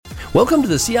Welcome to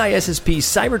the CISSP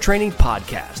Cyber Training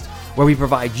Podcast, where we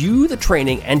provide you the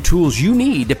training and tools you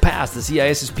need to pass the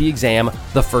CISSP exam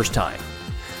the first time.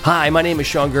 Hi, my name is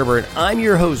Sean Gerber, and I'm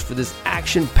your host for this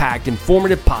action-packed,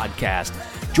 informative podcast.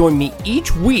 Join me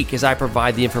each week as I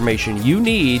provide the information you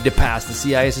need to pass the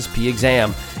CISSP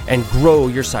exam and grow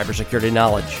your cybersecurity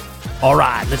knowledge. All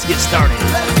right, let's get started.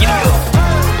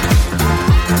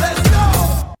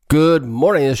 Good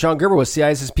morning, this is Sean Gerber with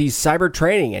CISSP Cyber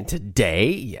Training, and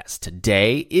today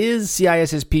is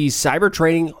CISSP Cyber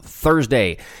Training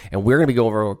Thursday, and we're going to be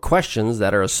going over questions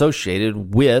that are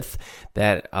associated with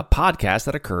that podcast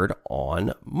that occurred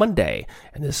on Monday,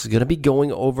 and this is going to be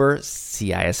going over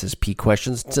CISSP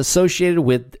questions associated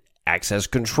with access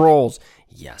controls.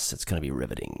 Yes, it's going to be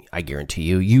riveting. I guarantee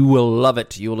you. You will love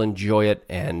it. You will enjoy it,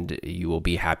 and you will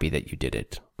be happy that you did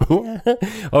it.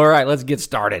 All right, let's get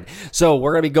started. So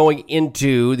we're going to be going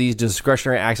into these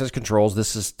discretionary access controls.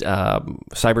 This is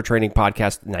Cyber Training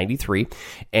Podcast 93,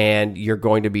 and you're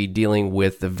going to be dealing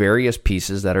with the various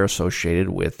pieces that are associated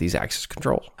with these access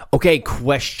controls. Okay,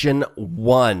 question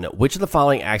 1. Which of the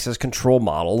following access control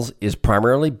models is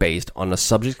primarily based on the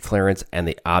subject clearance and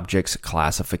the object's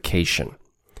classification?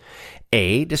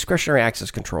 A, discretionary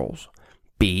access controls.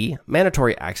 B,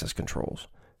 mandatory access controls.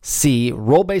 C,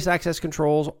 role-based access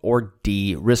controls, or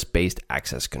D, risk-based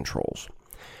access controls.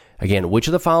 Again, which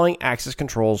of the following access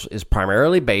controls is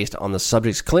primarily based on the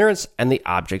subject's clearance and the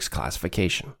object's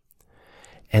classification?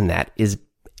 And that is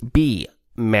B,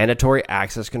 mandatory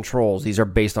access controls. These are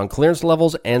based on clearance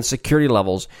levels and security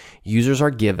levels users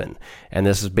are given. And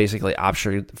this is basically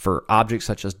optional for objects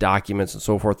such as documents and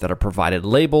so forth that are provided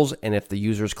labels. And if the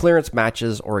user's clearance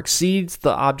matches or exceeds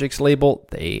the object's label,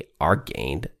 they are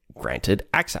granted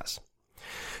access.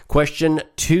 Question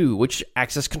 2. Which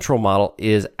access control model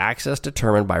is access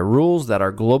determined by rules that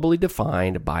are globally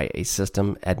defined by a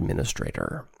system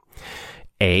administrator?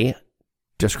 A,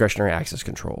 discretionary access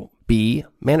control. B,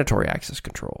 mandatory access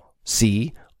control.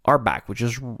 C, RBAC, which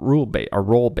is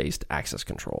role-based access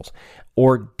controls.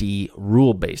 Or D,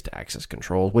 rule-based access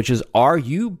controls, which is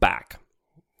RUBAC.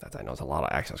 I know it's a lot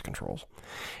of access controls.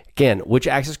 Again, which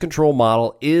access control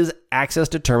model is access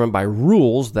determined by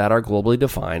rules that are globally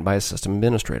defined by a system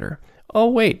administrator? Oh,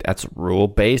 wait, that's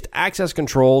rule-based access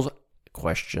controls.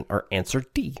 Question or answer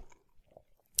D.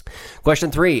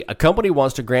 Question 3. A company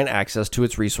wants to grant access to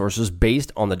its resources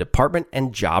based on the department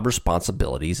and job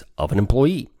responsibilities of an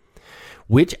employee.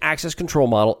 Which access control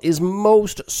model is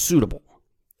most suitable?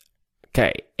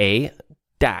 Okay, A,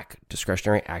 DAC,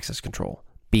 discretionary access control.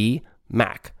 B,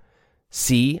 MAC.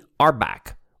 C,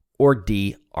 RBAC. Or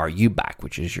D, RUBAC,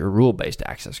 which is your rule-based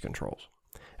access controls.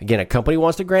 Again, a company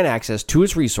wants to grant access to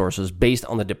its resources based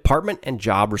on the department and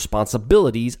job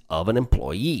responsibilities of an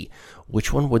employee.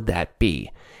 Which one would that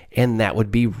be? And that would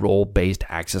be role-based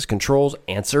access controls.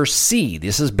 Answer C.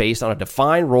 This is based on a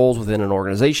defined roles within an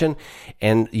organization,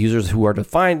 and users who are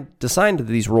assigned to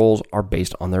these roles are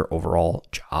based on their overall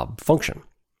job function.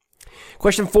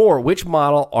 Question 4. Which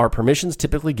model are permissions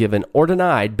typically given or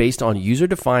denied based on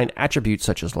user-defined attributes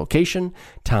such as location,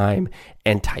 time,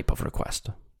 and type of request?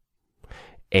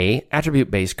 A,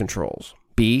 attribute-based controls.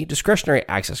 B, discretionary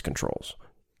access controls.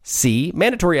 C,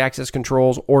 mandatory access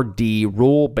controls. Or D,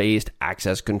 rule-based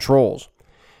access controls.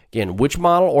 Again, which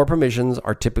model or permissions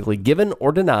are typically given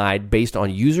or denied based on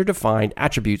user-defined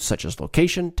attributes such as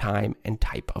location, time, and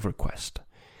type of request?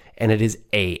 And it is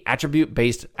A,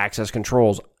 attribute-based access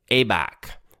controls.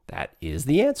 ABAC. That is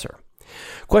the answer.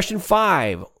 Question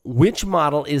 5. Which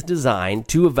model is designed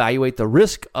to evaluate the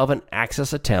risk of an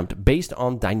access attempt based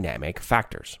on dynamic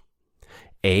factors?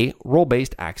 A,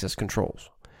 role-based access controls.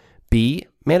 B,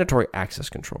 mandatory access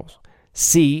controls.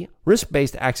 C,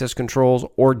 risk-based access controls.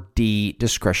 Or D,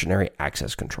 discretionary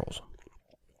access controls.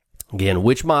 Again,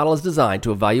 which model is designed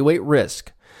to evaluate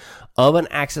risk of an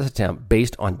access attempt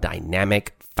based on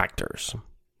dynamic factors?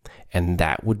 And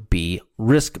that would be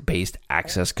risk-based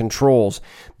access controls.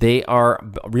 They are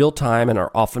real-time and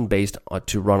are often based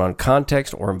to run on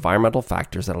context or environmental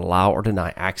factors that allow or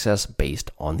deny access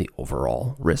based on the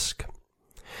overall risk.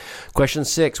 Question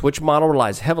 6. Which model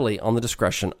relies heavily on the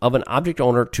discretion of an object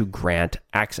owner to grant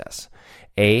access?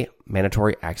 A,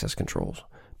 mandatory access controls.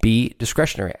 B,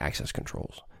 discretionary access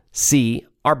controls. C,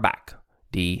 RBAC.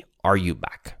 D,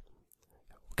 RUBAC.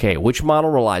 Okay, which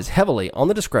model relies heavily on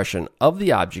the discretion of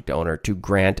the object owner to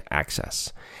grant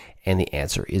access? And the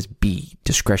answer is B,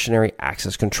 discretionary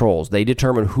access controls. They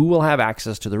determine who will have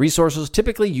access to the resources,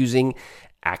 typically using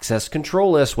access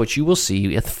control lists, which you will see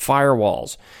with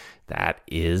firewalls. That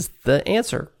is the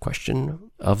answer. Question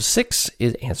of 6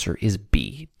 answer is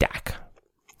B, DAC.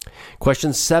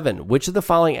 Question 7. Which of the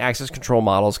following access control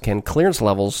models can clearance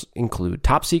levels include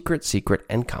top secret, secret,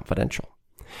 and confidential?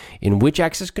 In which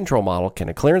access control model can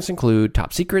a clearance include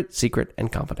top secret, secret,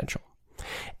 and confidential?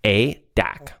 A.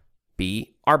 DAC.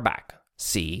 B. RBAC.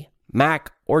 C.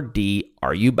 MAC. Or D.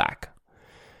 RUBAC.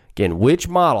 Again, which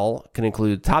model can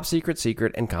include top secret,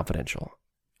 secret, and confidential?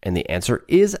 And the answer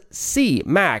is C.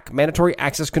 MAC. Mandatory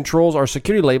access controls are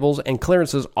security labels and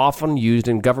clearances often used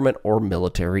in government or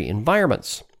military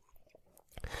environments.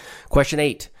 Question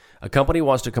 8. A company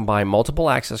wants to combine multiple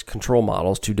access control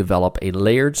models to develop a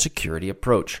layered security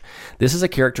approach. This is a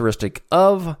characteristic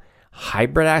of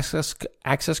hybrid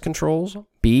access controls.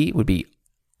 B would be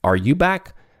RUBAC,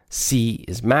 C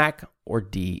is MAC, or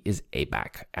D is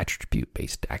ABAC,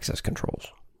 attribute-based access controls.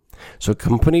 So a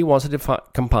company wants to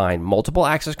combine multiple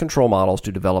access control models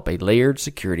to develop a layered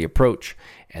security approach,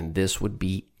 and this would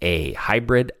be A,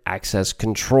 hybrid access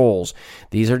controls.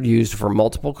 These are used for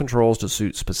multiple controls to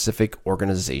suit specific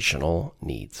organizational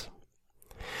needs.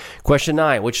 Question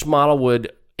 9, which model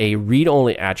would a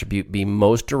read-only attribute be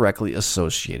most directly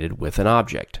associated with an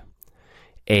object?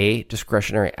 A,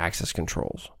 discretionary access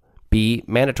controls. B,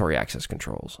 mandatory access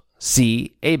controls.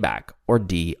 C, ABAC, or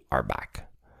D, RBAC.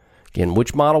 Again,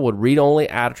 which model would read-only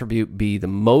attribute be the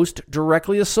most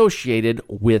directly associated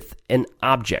with an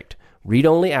object?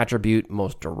 Read-only attribute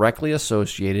most directly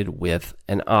associated with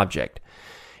an object.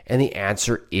 And the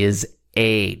answer is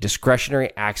A,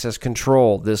 discretionary access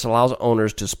control. This allows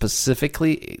owners to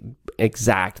specifically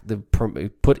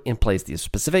put in place the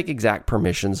specific exact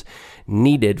permissions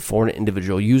needed for an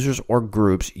individual users or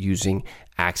groups using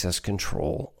access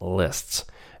control lists.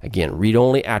 Again,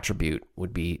 read-only attribute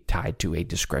would be tied to a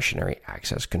discretionary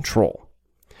access control.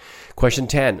 Question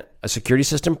 10. A security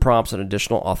system prompts an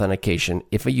additional authentication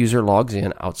if a user logs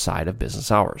in outside of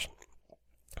business hours.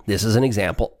 This is an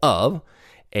example of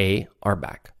A,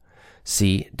 RBAC,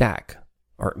 C, DAC,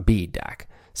 or B, DAC,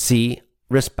 C,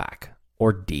 RISC-BAC,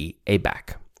 or D,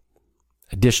 ABAC.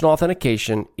 Additional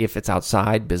authentication if it's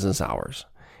outside business hours.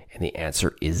 And the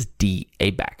answer is D,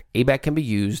 ABAC. ABAC can be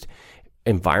used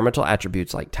environmental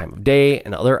attributes like time of day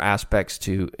and other aspects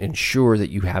to ensure that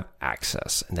you have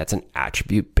access, and that's an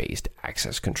attribute-based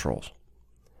access controls.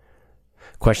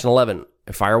 Question 11.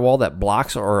 A firewall that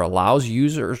blocks or allows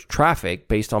users traffic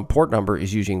based on port number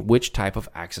is using which type of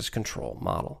access control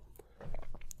model?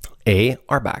 A,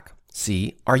 RBAC,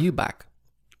 C, RUBAC,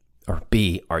 or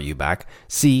B, RUBAC,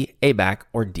 C, ABAC,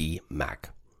 or D, MAC.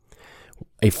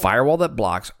 A firewall that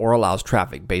blocks or allows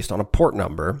traffic based on a port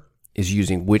number is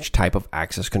using which type of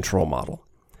access control model?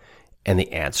 And the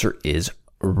answer is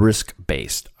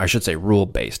rule-based.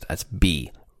 That's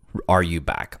B,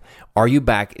 RUBAC.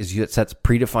 RUBAC sets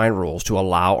predefined rules to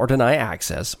allow or deny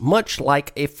access, much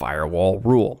like a firewall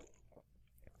rule.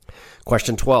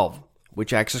 Question 12.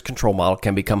 Which access control model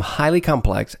can become highly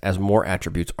complex as more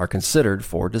attributes are considered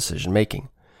for decision making?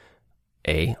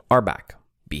 A, RBAC,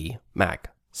 B,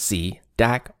 MAC, C,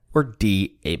 DAC, or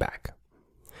D, ABAC.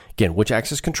 Again, which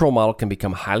access control model can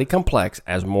become highly complex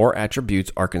as more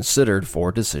attributes are considered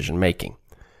for decision making?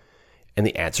 And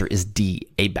the answer is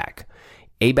D, ABAC.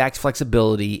 ABAC's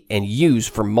flexibility and use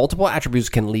for multiple attributes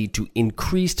can lead to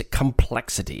increased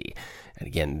complexity. And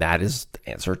again, that is the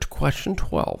answer to question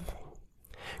 12.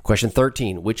 Question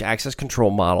 13. Which access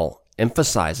control model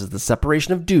emphasizes the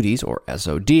separation of duties, or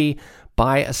SOD,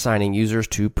 by assigning users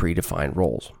to predefined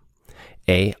roles?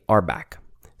 A, RBAC,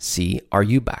 C,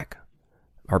 RUBAC,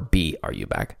 or B,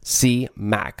 RUBAC, C,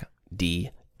 MAC,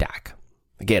 D, DAC.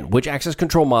 Again, which access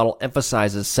control model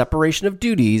emphasizes separation of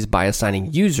duties by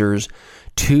assigning users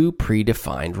to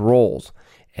predefined roles?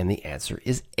 And the answer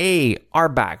is A,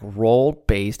 RBAC.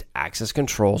 Role-based access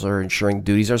controls are ensuring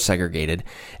duties are segregated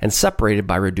and separated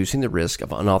by reducing the risk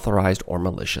of unauthorized or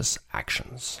malicious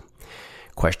actions.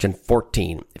 Question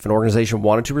 14. If an organization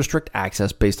wanted to restrict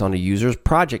access based on a user's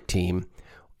project team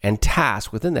and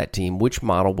tasks within that team, which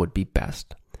model would be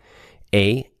best?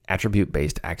 A,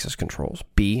 attribute-based access controls.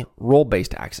 B,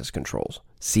 role-based access controls.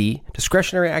 C,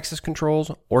 discretionary access controls.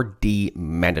 Or D,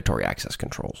 mandatory access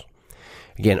controls.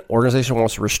 Again, organization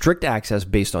wants to restrict access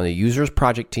based on the user's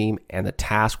project team and the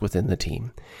task within the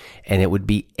team. And it would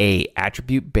be A,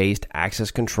 attribute-based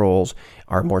access controls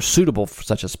are more suitable for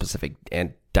such a specific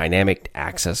and dynamic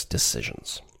access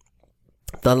decisions.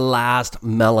 The last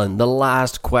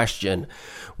question.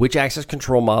 Which access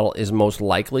control model is most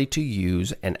likely to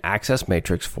use an access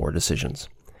matrix for decisions?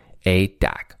 A,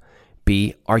 DAC,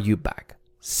 B, RUBAC,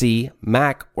 C,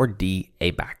 MAC, or D,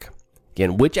 ABAC.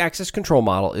 Again, which access control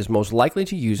model is most likely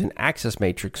to use an access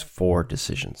matrix for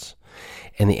decisions?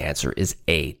 And the answer is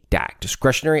A, DAC.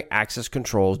 Discretionary access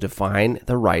controls define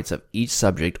the rights of each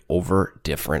subject over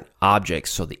different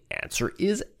objects. So the answer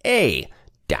is A,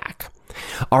 DAC.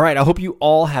 All right, I hope you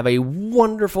all have a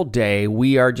wonderful day.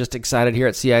 We are just excited here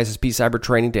at CISSP Cyber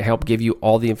Training to help give you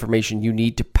all the information you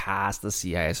need to pass the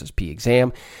CISSP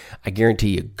exam. I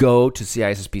guarantee you go to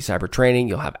CISSP Cyber Training.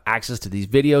 You'll have access to these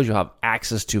videos. You'll have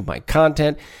access to my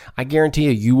content. I guarantee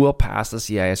you will pass the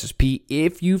CISSP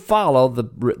if you follow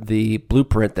the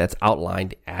blueprint that's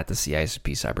outlined at the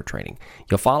CISSP Cyber Training.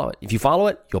 You'll follow it. If you follow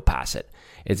it, you'll pass it.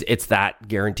 It's that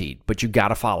guaranteed, but you got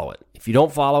to follow it. If you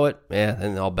don't follow it,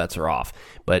 then all bets are off.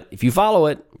 But if you follow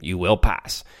it, you will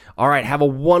pass. All right, have a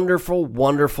wonderful,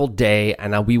 wonderful day,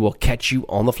 and we will catch you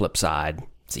on the flip side.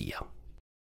 See ya.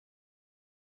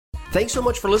 Thanks so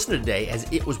much for listening today,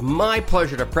 as it was my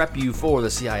pleasure to prep you for the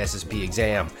CISSP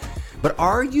exam. But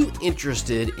are you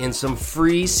interested in some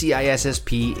free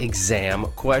CISSP exam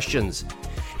questions?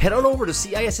 Head on over to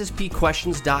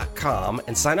CISSPquestions.com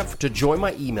and sign up to join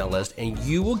my email list, and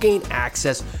you will gain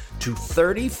access to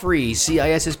 30 free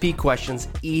CISSP questions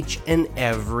each and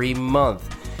every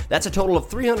month. That's a total of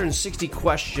 360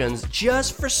 questions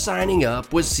just for signing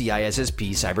up with CISSP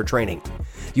Cyber Training.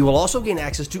 You will also gain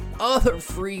access to other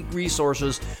free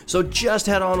resources, so just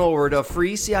head on over to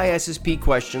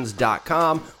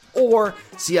freeCISSPquestions.com or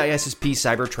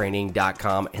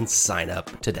CISSPcybertraining.com and sign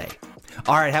up today.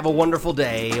 All right, have a wonderful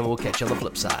day, and we'll catch you on the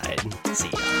flip side. See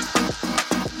ya.